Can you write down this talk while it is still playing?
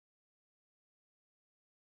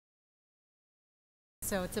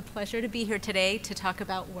So it's a pleasure to be here today to talk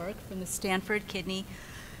about work from the Stanford Kidney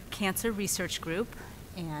Cancer Research Group,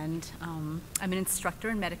 and I'm an instructor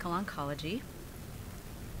in medical oncology.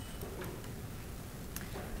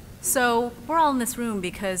 So we're all in this room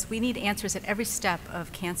because we need answers at every step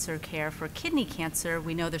of cancer care. For kidney cancer,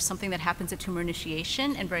 we know there's something that happens at tumor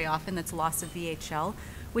initiation, and very often that's loss of VHL,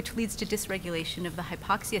 which leads to dysregulation of the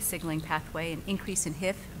hypoxia signaling pathway, an increase in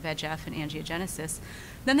HIF, VEGF, and angiogenesis.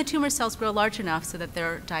 Then the tumor cells grow large enough so that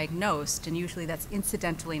they're diagnosed, and usually that's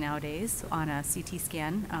incidentally nowadays on a CT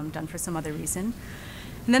scan done for some other reason.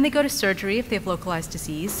 And then they go to surgery if they have localized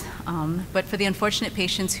disease. But for the unfortunate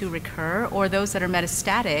patients who recur or those that are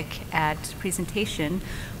metastatic at presentation,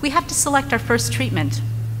 we have to select our first treatment.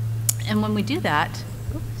 And when we do that,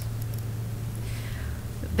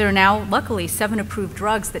 there are now, luckily, 7 approved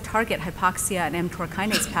drugs that target hypoxia and mTOR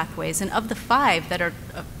kinase pathways. And of the 5 that are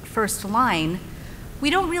first line,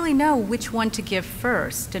 we don't really know which one to give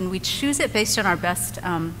first. And we choose it based on our best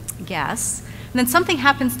guess. And then something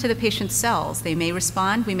happens to the patient's cells. They may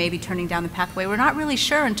respond, we may be turning down the pathway. We're not really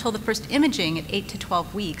sure until the first imaging at 8 to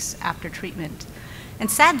 12 weeks after treatment. And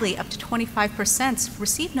sadly, up to 25%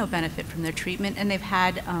 receive no benefit from their treatment, and they've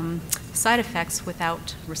had side effects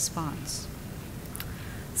without response.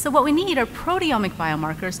 So what we need are proteomic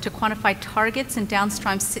biomarkers to quantify targets and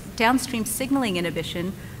downstream signaling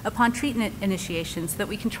inhibition upon treatment initiation so that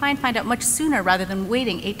we can try and find out much sooner rather than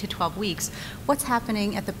waiting 8 to 12 weeks what's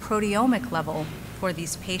happening at the proteomic level for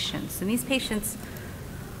these patients. And these patients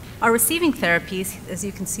are receiving therapies, as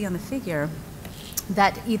you can see on the figure,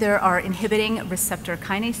 that either are inhibiting receptor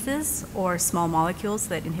kinases or small molecules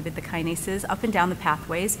that inhibit the kinases up and down the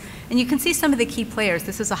pathways. And you can see some of the key players.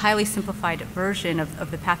 This is a highly simplified version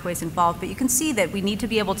of the pathways involved, but you can see that we need to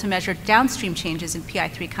be able to measure downstream changes in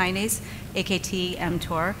PI3 kinase, AKT,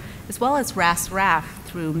 mTOR, as well as RAS-RAF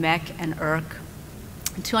through MEK and ERK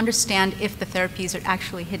to understand if the therapies are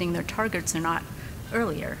actually hitting their targets or not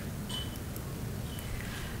earlier.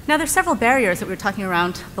 Now, there's several barriers that we were talking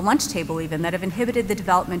around the lunch table even that have inhibited the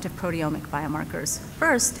development of proteomic biomarkers.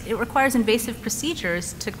 First, it requires invasive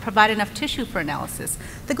procedures to provide enough tissue for analysis.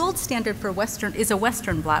 The gold standard for is a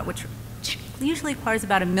Western blot, which usually requires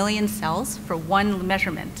about 1 million cells for one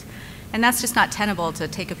measurement. And that's just not tenable to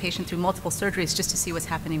take a patient through multiple surgeries just to see what's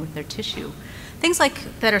happening with their tissue. Things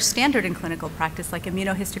that are standard in clinical practice, like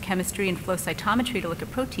immunohistochemistry and flow cytometry to look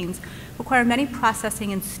at proteins, require many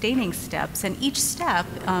processing and staining steps, and each step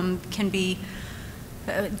can be,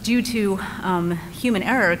 due to human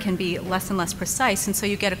error, can be less and less precise, and so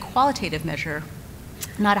you get a qualitative measure,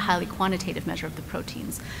 not a highly quantitative measure of the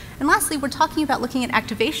proteins. And lastly, we're talking about looking at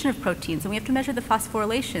activation of proteins, and we have to measure the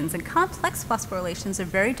phosphorylations, and complex phosphorylations are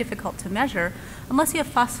very difficult to measure unless you have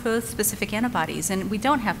phospho-specific antibodies, and we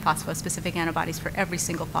don't have phospho-specific antibodies for every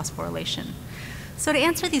single phosphorylation. So to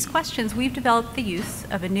answer these questions, we've developed the use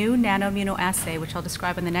of a new nanoimmunoassay, which I'll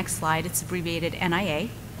describe on the next slide. It's abbreviated NIA,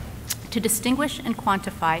 to distinguish and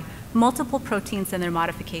quantify multiple proteins and their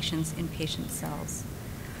modifications in patient cells.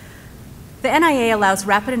 The NIA allows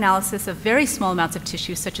rapid analysis of very small amounts of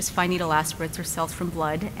tissue, such as fine needle aspirates or cells from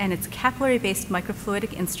blood, and it's a capillary-based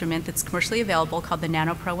microfluidic instrument that's commercially available called the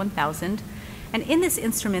NanoPro 1000. And in this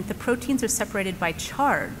instrument, the proteins are separated by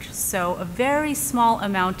charge. So a very small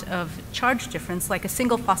amount of charge difference, like a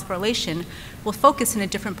single phosphorylation, will focus in a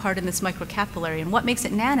different part in this microcapillary. And what makes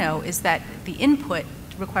it nano is that the input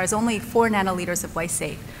requires only 4 nanoliters of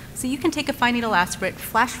lysate. So you can take a fine needle aspirate,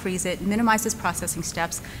 flash freeze it, minimizes processing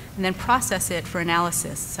steps, and then process it for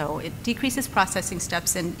analysis. So it decreases processing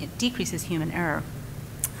steps and it decreases human error.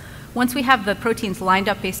 Once we have the proteins lined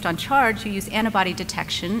up based on charge, you use antibody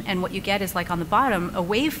detection, and what you get is, like on the bottom, a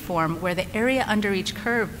waveform where the area under each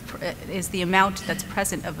curve is the amount that's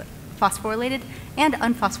present of phosphorylated and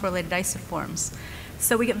unphosphorylated isoforms.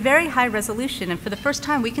 So we get very high resolution, and for the first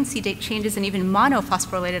time we can see changes in even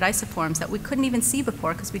monophosphorylated isoforms that we couldn't even see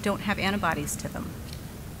before because we don't have antibodies to them.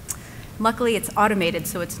 Luckily, it's automated,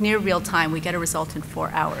 so it's near real time. We get a result in 4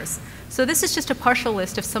 hours. So this is just a partial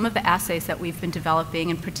list of some of the assays that we've been developing,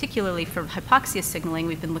 and particularly for hypoxia signaling,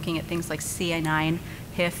 we've been looking at things like CA9,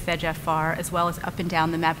 HIF, VEGFR, as well as up and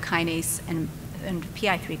down the MAP kinase and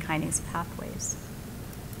PI3 kinase pathways.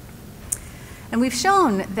 And we've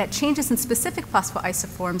shown that changes in specific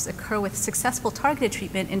phosphoisoforms occur with successful targeted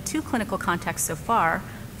treatment in 2 clinical contexts so far.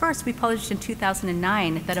 First, we published in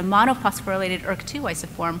 2009 that a monophosphorylated ERK2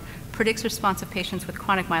 isoform predicts response of patients with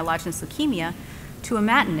chronic myelogenous leukemia to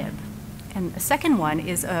imatinib. And the second one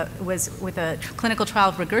was with a clinical trial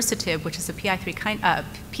of regurgitant, which is a PI3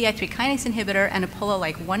 kinase inhibitor and a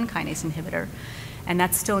polo-like 1 kinase inhibitor. and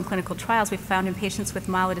that's still in clinical trials. We've found in patients with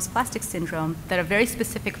myelodysplastic syndrome that a very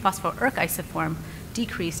specific phospho-ERK isoform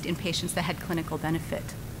decreased in patients that had clinical benefit.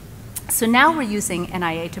 So now we're using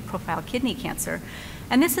NIA to profile kidney cancer.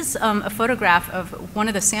 And this is a photograph of one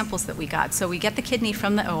of the samples that we got. So we get the kidney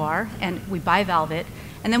from the OR and we bivalve it,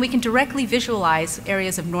 and then we can directly visualize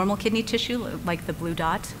areas of normal kidney tissue, like the blue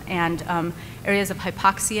dot, and areas of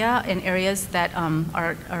hypoxia and areas that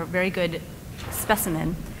are very good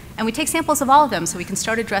specimen. And we take samples of all of them so we can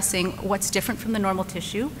start addressing what's different from the normal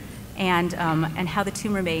tissue and how the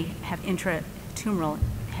tumor may have intratumoral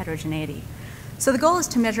heterogeneity. So the goal is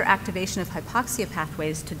to measure activation of hypoxia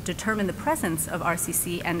pathways to determine the presence of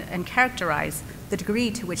RCC and characterize the degree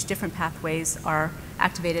to which different pathways are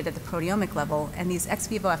activated at the proteomic level, and these ex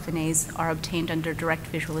vivo FNAs are obtained under direct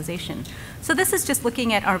visualization. So this is just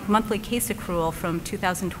looking at our monthly case accrual from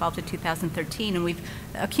 2012 to 2013, and we've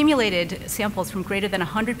accumulated samples from greater than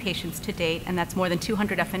 100 patients to date, and that's more than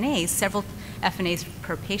 200 FNAs, several FNAs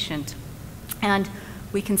per patient. And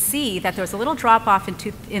we can see that there was a little drop-off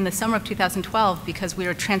in the summer of 2012 because we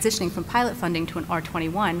were transitioning from pilot funding to an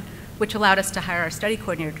R21, which allowed us to hire our study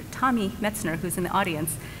coordinator, Tommy Metzner, who's in the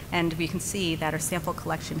audience, and we can see that our sample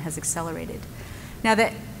collection has accelerated. Now,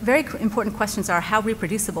 the very important questions are, how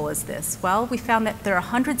reproducible is this? Well, we found that there are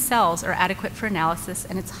 100 cells are adequate for analysis,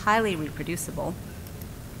 and it's highly reproducible.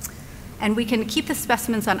 And we can keep the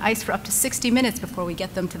specimens on ice for up to 60 minutes before we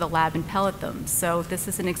get them to the lab and pellet them. So this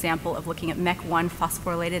is an example of looking at MEC1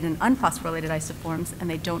 phosphorylated and unphosphorylated isoforms, and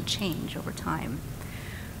they don't change over time.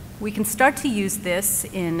 We can start to use this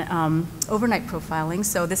in overnight profiling.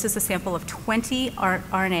 So this is a sample of 20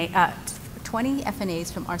 20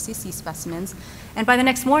 FNAs from RCC specimens. And by the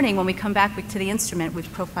next morning, when we come back to the instrument,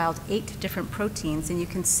 we've profiled 8 different proteins, and you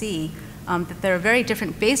can see that there are very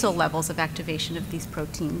different basal levels of activation of these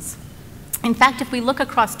proteins. In fact, if we look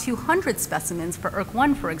across 200 specimens for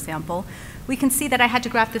ERK1, for example, we can see that I had to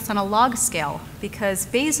graph this on a log scale because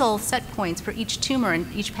basal set points for each tumor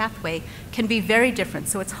and each pathway can be very different.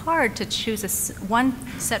 So it's hard to choose one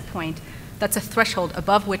set point that's a threshold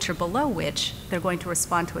above which or below which they're going to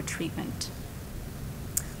respond to a treatment.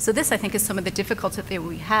 So this, I think, is some of the difficulty that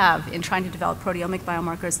we have in trying to develop proteomic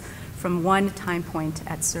biomarkers from one time point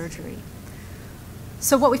at surgery.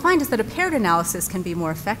 So what we find is that a paired analysis can be more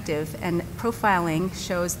effective, and profiling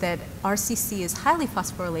shows that RCC is highly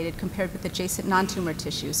phosphorylated compared with adjacent non-tumor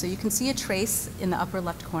tissue. So you can see a trace in the upper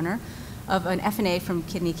left corner of an FNA from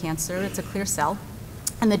kidney cancer. It's a clear cell,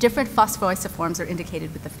 and the different phosphoisoforms are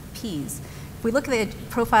indicated with the Ps. If we look at the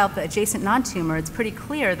profile of the adjacent non-tumor, it's pretty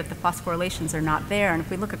clear that the phosphorylations are not there. And if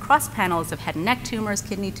we look across panels of head and neck tumors,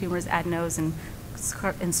 kidney tumors, adenos, and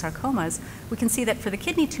sarcomas, we can see that for the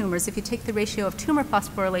kidney tumors, if you take the ratio of tumor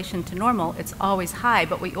phosphorylation to normal, it's always high.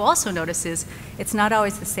 But what you also notice is it's not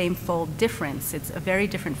always the same fold difference. It's a very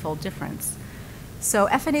different fold difference. So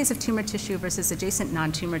FNAs of tumor tissue versus adjacent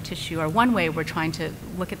non-tumor tissue are one way we're trying to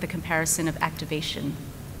look at the comparison of activation.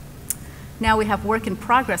 Now we have work in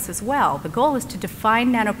progress as well. The goal is to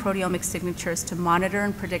define nanoproteomic signatures to monitor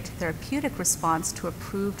and predict therapeutic response to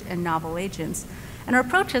approved and novel agents. And our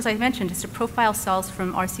approach, as I mentioned, is to profile cells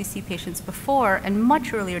from RCC patients before and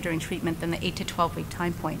much earlier during treatment than the 8 to 12-week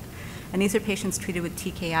time point. And these are patients treated with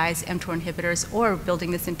TKIs, mTOR inhibitors, or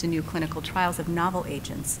building this into new clinical trials of novel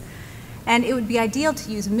agents. And it would be ideal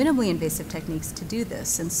to use minimally invasive techniques to do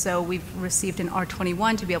this. And so we've received an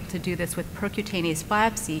R21 to be able to do this with percutaneous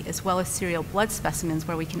biopsy, as well as serial blood specimens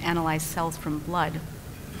where we can analyze cells from blood.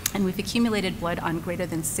 And we've accumulated blood on greater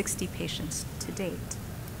than 60 patients to date.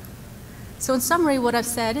 So in summary, what I've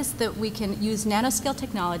said is that we can use nanoscale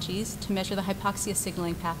technologies to measure the hypoxia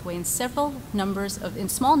signaling pathway in small numbers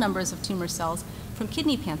of tumor cells from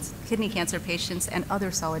kidney cancer patients and other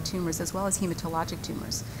solid tumors, as well as hematologic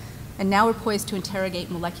tumors. And now we're poised to interrogate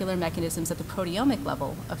molecular mechanisms at the proteomic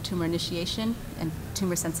level of tumor initiation and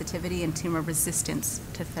tumor sensitivity and tumor resistance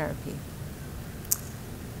to therapy.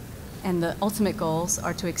 And the ultimate goals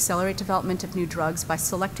are to accelerate development of new drugs by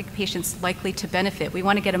selecting patients likely to benefit. We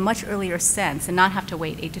want to get a much earlier sense and not have to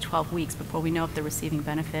wait 8 to 12 weeks before we know if they're receiving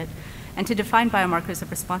benefit, and to define biomarkers of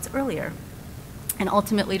response earlier, and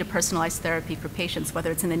ultimately to personalize therapy for patients, whether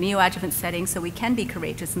it's in the neoadjuvant setting, so we can be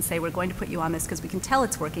courageous and say we're going to put you on this because we can tell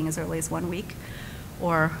it's working as early as 1 week,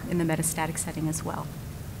 or in the metastatic setting as well.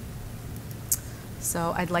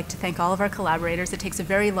 So I'd like to thank all of our collaborators. It takes a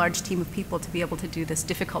very large team of people to be able to do this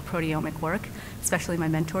difficult proteomic work, especially my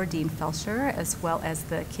mentor, Dean Felsher, as well as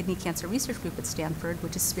the Kidney Cancer Research Group at Stanford,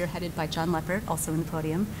 which is spearheaded by John Leppert, also in the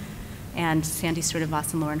podium, and Sandy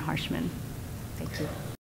Srinivasan and Lauren Harshman. Thank you.